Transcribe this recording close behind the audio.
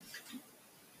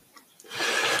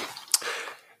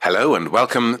Hello and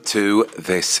welcome to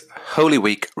this Holy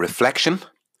Week reflection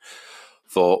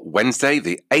for Wednesday,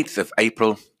 the 8th of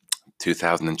April,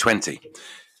 2020.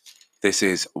 This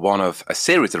is one of a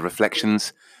series of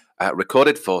reflections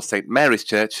recorded for St. Mary's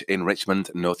Church in Richmond,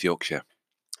 North Yorkshire.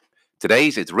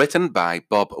 Today's is written by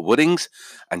Bob Woodings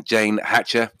and Jane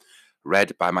Hatcher,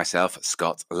 read by myself,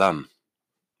 Scott Lunn.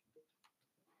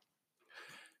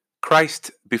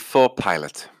 Christ before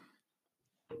Pilate.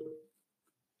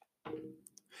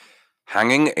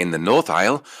 Hanging in the north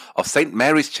aisle of St.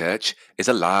 Mary's Church is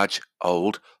a large,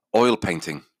 old oil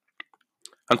painting.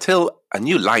 Until a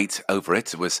new light over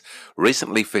it was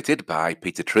recently fitted by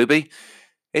Peter Truby,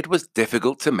 it was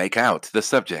difficult to make out the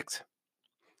subject.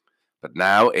 But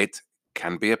now it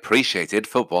can be appreciated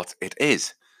for what it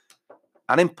is,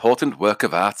 an important work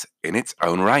of art in its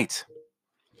own right.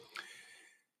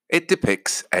 It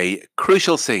depicts a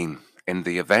crucial scene in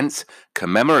the events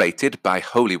commemorated by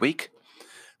Holy Week,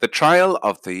 the trial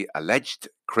of the alleged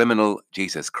criminal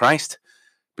Jesus Christ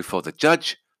before the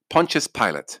judge Pontius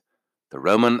Pilate, the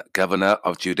Roman governor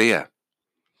of Judea.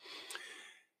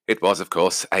 It was, of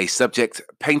course, a subject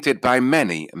painted by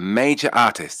many major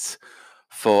artists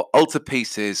for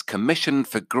altarpieces commissioned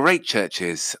for great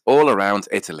churches all around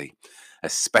Italy,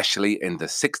 especially in the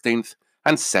 16th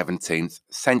and 17th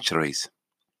centuries.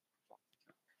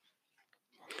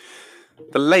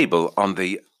 The label on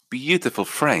the beautiful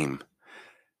frame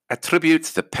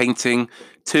attributes the painting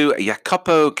to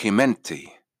Jacopo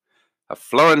Chimenti, a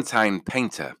Florentine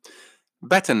painter,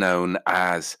 better known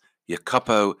as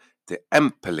Jacopo de'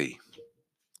 Empoli,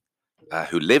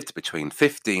 who lived between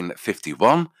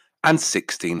 1551 and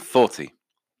 1640.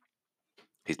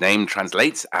 His name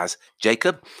translates as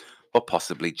Jacob, or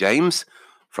possibly James,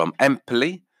 from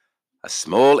Empoli, a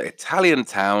small Italian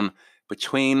town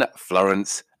between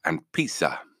Florence and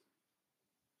Pisa.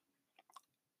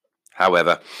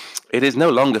 However, it is no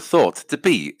longer thought to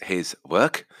be his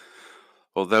work,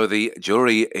 although the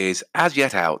jury is as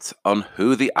yet out on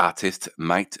who the artist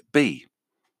might be.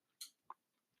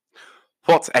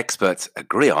 What experts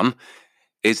agree on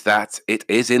is that it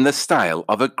is in the style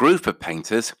of a group of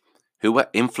painters who were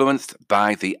influenced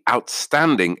by the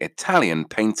outstanding Italian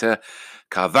painter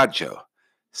Caravaggio,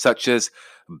 such as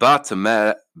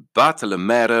Bartolomeo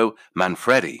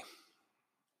Manfredi,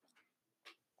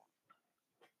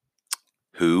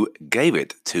 who gave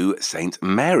it to St.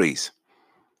 Mary's.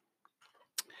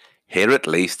 Here, at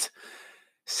least,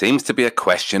 seems to be a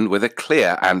question with a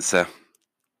clear answer.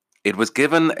 It was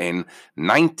given in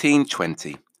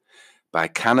 1920 by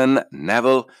Canon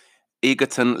Neville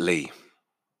Egerton Lee,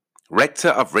 rector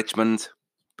of Richmond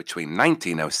between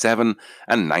 1907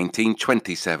 and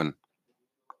 1927.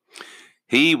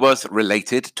 He was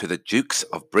related to the Dukes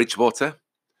of Bridgewater,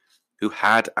 who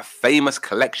had a famous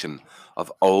collection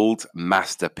of old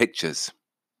master pictures.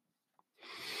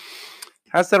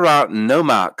 As there are no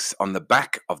marks on the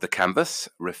back of the canvas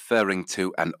referring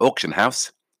to an auction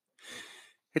house,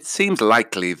 it seems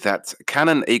likely that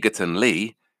Canon Egerton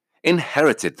Lee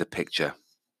inherited the picture.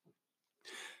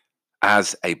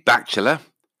 As a bachelor,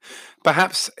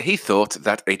 perhaps he thought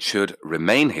that it should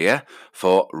remain here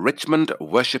for Richmond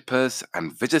worshippers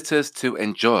and visitors to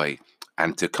enjoy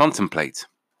and to contemplate.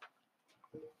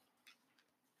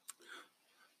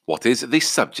 What is the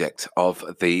subject of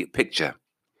the picture?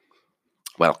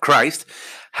 Well, Christ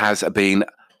has been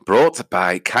brought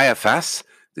by Caiaphas,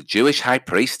 the Jewish high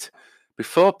priest,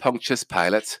 before Pontius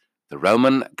Pilate, the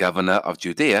Roman governor of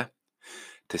Judea,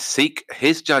 to seek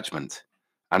his judgment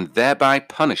and thereby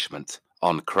punishment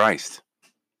on Christ.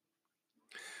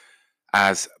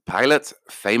 As Pilate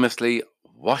famously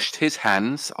washed his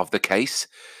hands of the case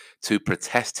to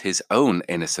protest his own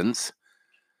innocence,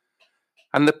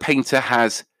 and the painter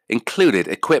has included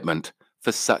equipment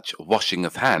for such washing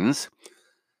of hands,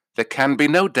 there can be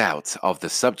no doubt of the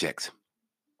subject.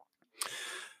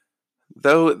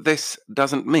 Though this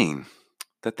doesn't mean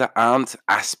that there aren't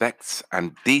aspects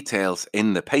and details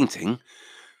in the painting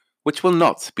which will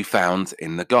not be found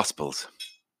in the Gospels.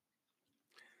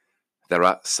 There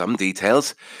are some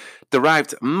details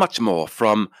derived much more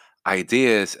from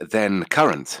ideas then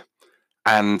current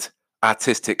and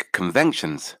artistic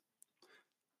conventions,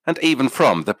 and even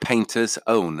from the painter's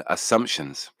own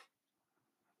assumptions.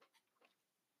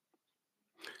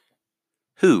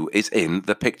 Who is in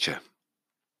the picture?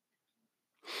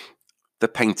 The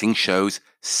painting shows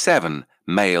 7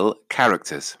 male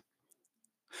characters.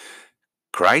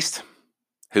 Christ,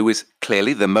 who is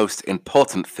clearly the most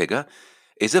important figure,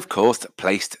 is of course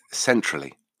placed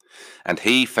centrally, and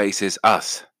he faces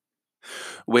us,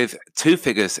 with 2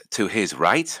 figures to his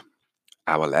right,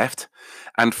 our left,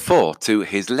 and 4 to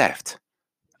his left,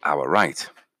 our right.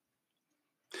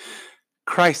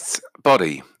 Christ's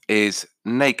body is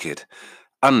naked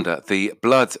under the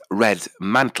blood-red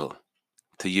mantle,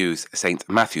 to use St.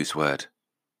 Matthew's word.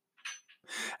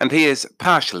 And he is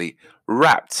partially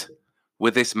wrapped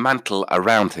with this mantle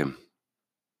around him.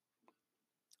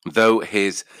 Though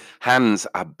his hands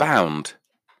are bound,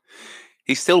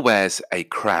 he still wears a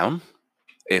crown,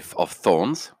 if of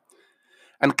thorns,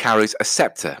 and carries a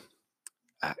scepter,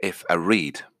 if a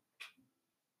reed.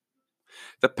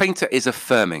 The painter is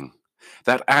affirming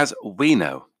that, as we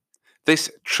know, this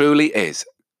truly is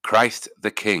Christ the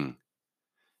King,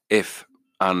 if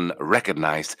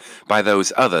unrecognized by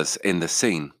those others in the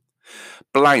scene,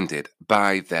 blinded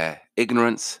by their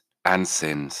ignorance and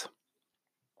sins.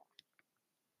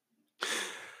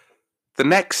 The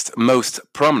next most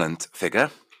prominent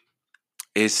figure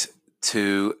is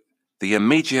to the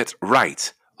immediate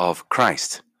right of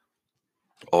Christ,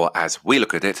 or as we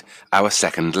look at it, our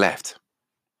second left.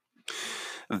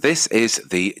 This is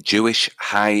the Jewish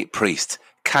high priest,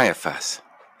 Caiaphas,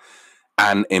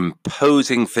 an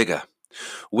imposing figure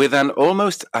with an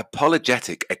almost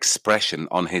apologetic expression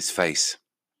on his face.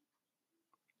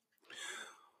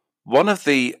 One of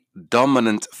the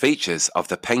dominant features of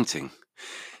the painting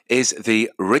is the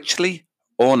richly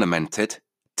ornamented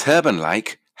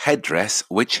turban-like headdress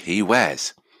which he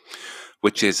wears,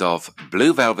 which is of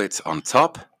blue velvet on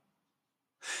top,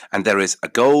 and there is a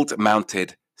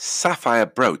gold-mounted sapphire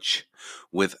brooch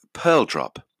with pearl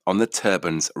drop on the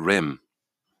turban's rim.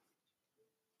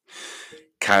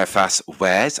 Caiaphas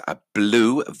wears a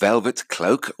blue velvet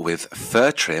cloak with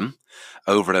fur trim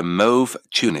over a mauve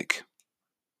tunic.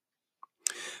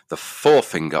 The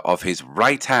forefinger of his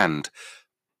right hand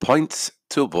points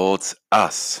towards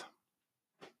us.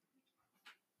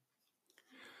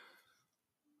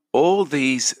 All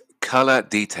these color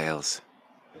details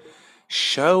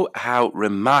show how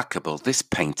remarkable this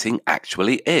painting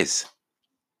actually is.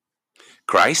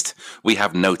 Christ, we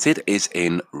have noted, is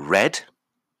in red,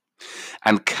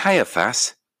 and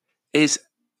Caiaphas is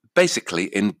basically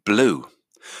in blue,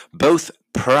 both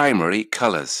primary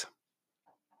colors.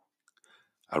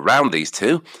 Around these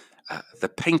two, the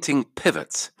painting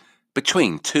pivots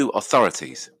between two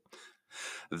authorities,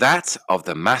 that of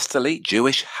the masterly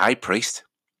Jewish high priest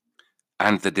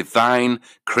and the divine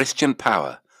Christian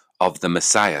power of the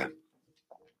Messiah.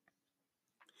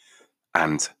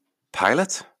 And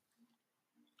Pilate?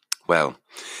 Well,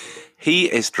 he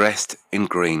is dressed in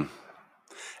green,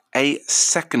 a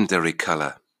secondary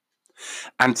color,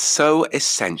 and so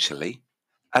essentially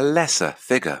a lesser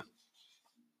figure.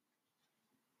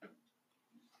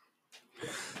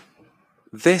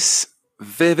 This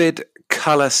vivid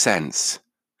color sense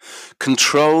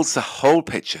controls the whole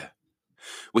picture,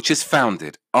 which is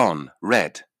founded on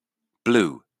red,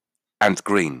 blue, and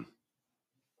green.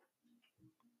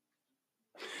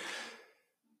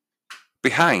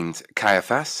 Behind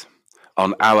Caiaphas,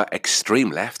 on our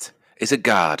extreme left, is a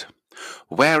guard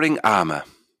wearing armor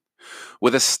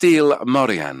with a steel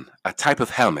morion, a type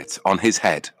of helmet, on his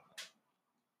head.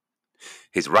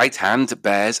 His right hand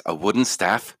bears a wooden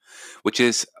staff, which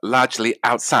is largely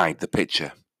outside the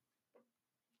picture.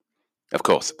 Of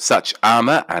course, such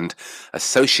armor and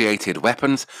associated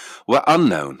weapons were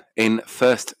unknown in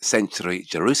 1st century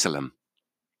Jerusalem.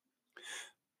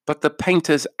 But the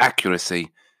painter's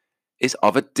accuracy is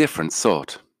of a different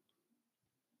sort.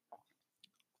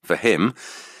 For him,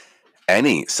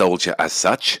 any soldier as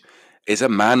such is a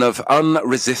man of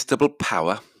unresistible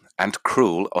power and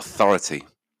cruel authority.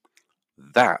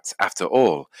 That, after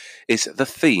all, is the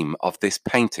theme of this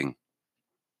painting.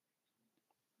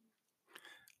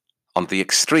 On the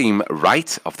extreme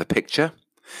right of the picture,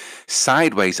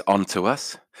 sideways onto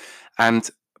us, and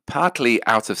partly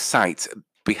out of sight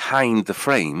behind the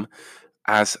frame,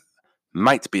 as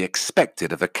might be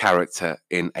expected of a character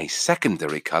in a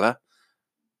secondary color,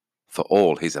 for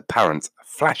all his apparent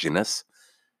flashiness,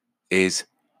 is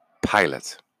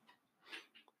Pilate.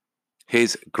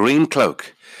 His green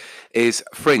cloak is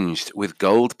fringed with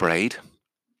gold braid,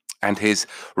 and his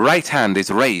right hand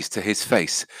is raised to his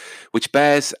face, which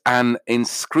bears an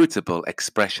inscrutable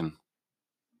expression.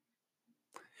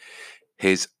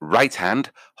 His right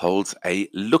hand holds a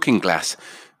looking glass,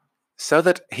 so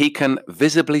that he can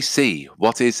visibly see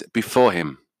what is before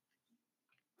him.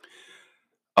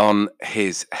 On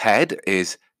his head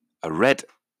is a red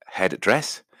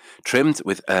headdress, trimmed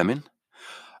with ermine,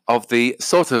 of the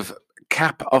sort of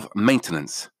cap of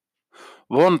maintenance,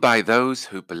 worn by those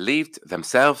who believed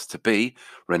themselves to be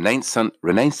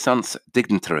Renaissance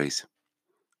dignitaries,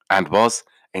 and was,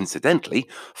 incidentally,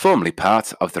 formerly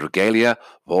part of the regalia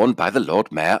worn by the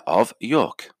Lord Mayor of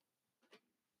York.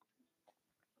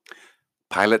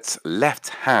 Pilate's left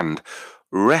hand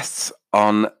rests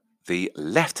on the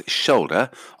left shoulder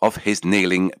of his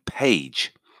kneeling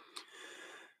page.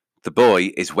 The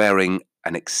boy is wearing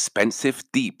an expensive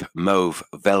deep mauve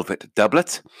velvet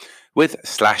doublet with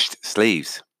slashed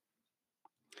sleeves.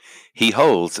 He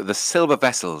holds the silver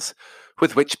vessels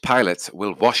with which Pilate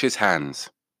will wash his hands.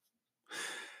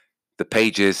 The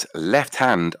page's left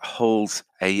hand holds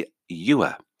a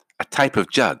ewer, a type of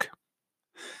jug,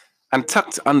 and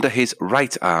tucked under his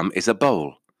right arm is a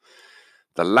bowl,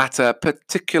 the latter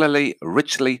particularly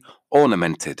richly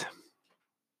ornamented.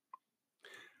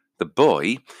 The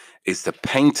boy is the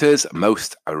painter's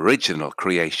most original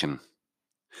creation.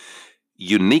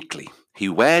 Uniquely, he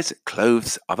wears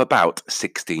clothes of about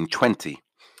 1620,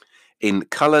 in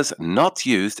colours not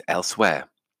used elsewhere,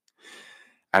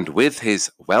 and with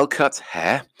his well-cut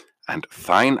hair and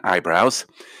fine eyebrows,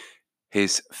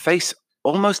 his face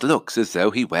almost looks as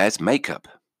though he wears makeup.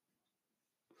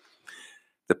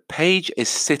 The page is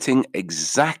sitting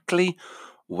exactly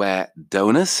where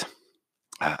donors,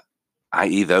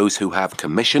 i.e. those who have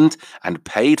commissioned and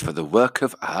paid for the work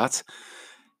of art,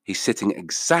 he's sitting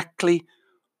exactly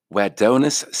where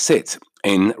donors sit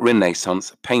in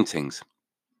Renaissance paintings.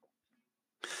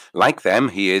 Like them,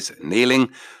 he is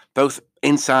kneeling both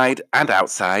inside and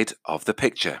outside of the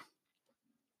picture.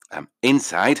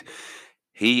 Inside,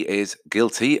 he is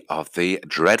guilty of the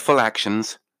dreadful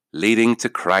actions leading to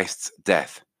Christ's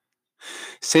death,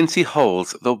 since he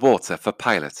holds the water for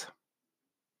Pilate.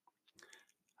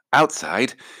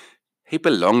 Outside, he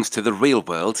belongs to the real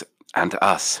world and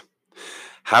us,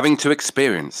 having to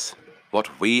experience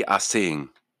what we are seeing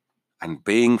and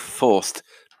being forced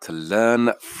to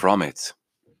learn from it.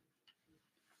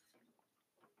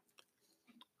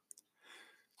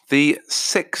 The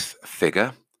sixth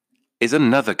figure is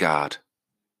another guard,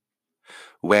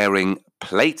 wearing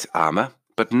plate armor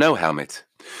but no helmet,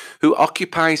 who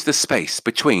occupies the space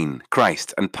between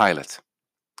Christ and Pilate.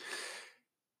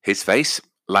 His face,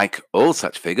 like all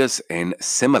such figures in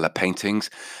similar paintings,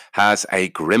 has a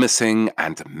grimacing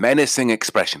and menacing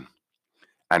expression,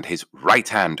 and his right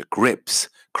hand grips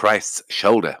Christ's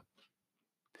shoulder.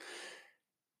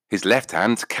 His left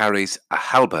hand carries a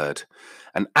halberd,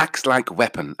 an axe-like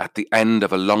weapon at the end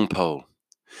of a long pole,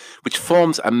 which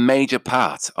forms a major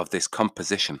part of this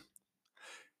composition.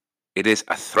 It is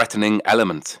a threatening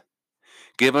element,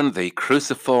 given the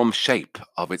cruciform shape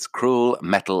of its cruel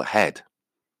metal head.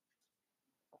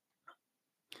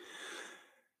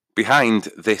 Behind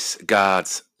this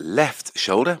guard's left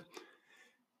shoulder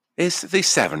is the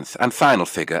seventh and final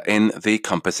figure in the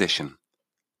composition.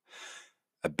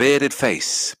 A bearded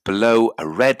face below a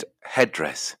red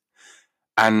headdress,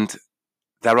 and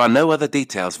there are no other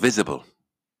details visible.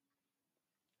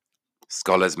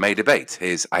 Scholars may debate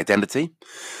his identity,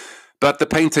 but the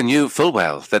painter knew full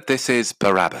well that this is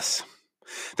Barabbas,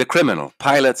 the criminal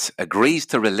Pilate agrees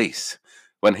to release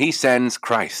when he sends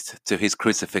Christ to his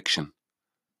crucifixion.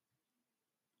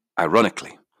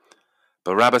 Ironically,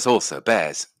 Barabbas also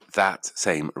bears that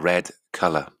same red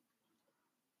colour.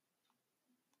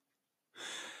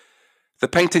 The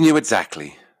painter knew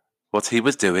exactly what he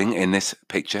was doing in this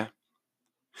picture,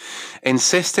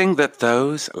 insisting that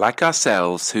those like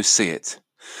ourselves who see it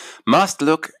must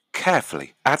look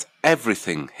carefully at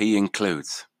everything he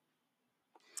includes,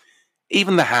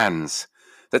 even the hands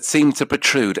that seem to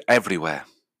protrude everywhere.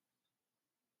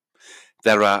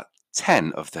 There are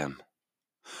 10 of them,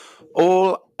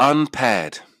 all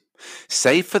unpaired,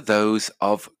 save for those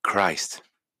of Christ,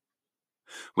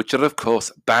 which are of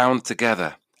course bound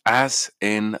together as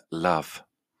in love.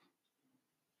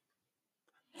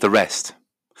 The rest,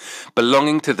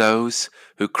 belonging to those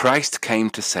who Christ came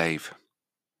to save,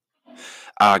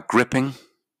 are gripping,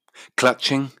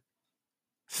 clutching,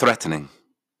 threatening.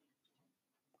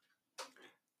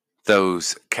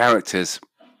 Those characters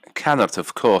cannot,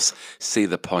 of course, see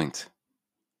the point.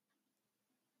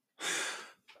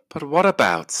 But what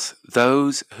about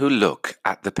those who look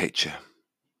at the picture?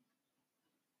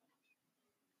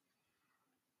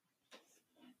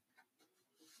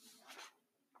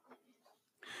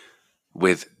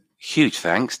 With huge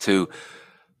thanks to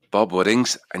Bob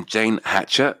Woodings and Jane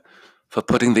Hatcher for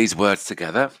putting these words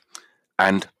together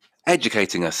and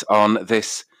educating us on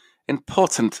this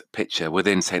important picture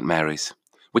within St. Mary's,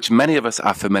 which many of us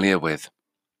are familiar with.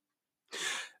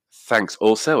 Thanks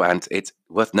also, and it's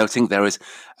worth noting there is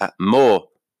more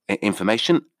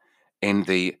information in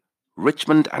the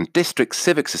Richmond and District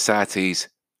Civic Society's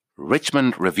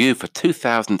Richmond Review for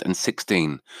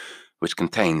 2016, which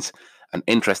contains an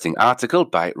interesting article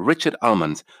by Richard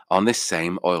Almond on this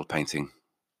same oil painting.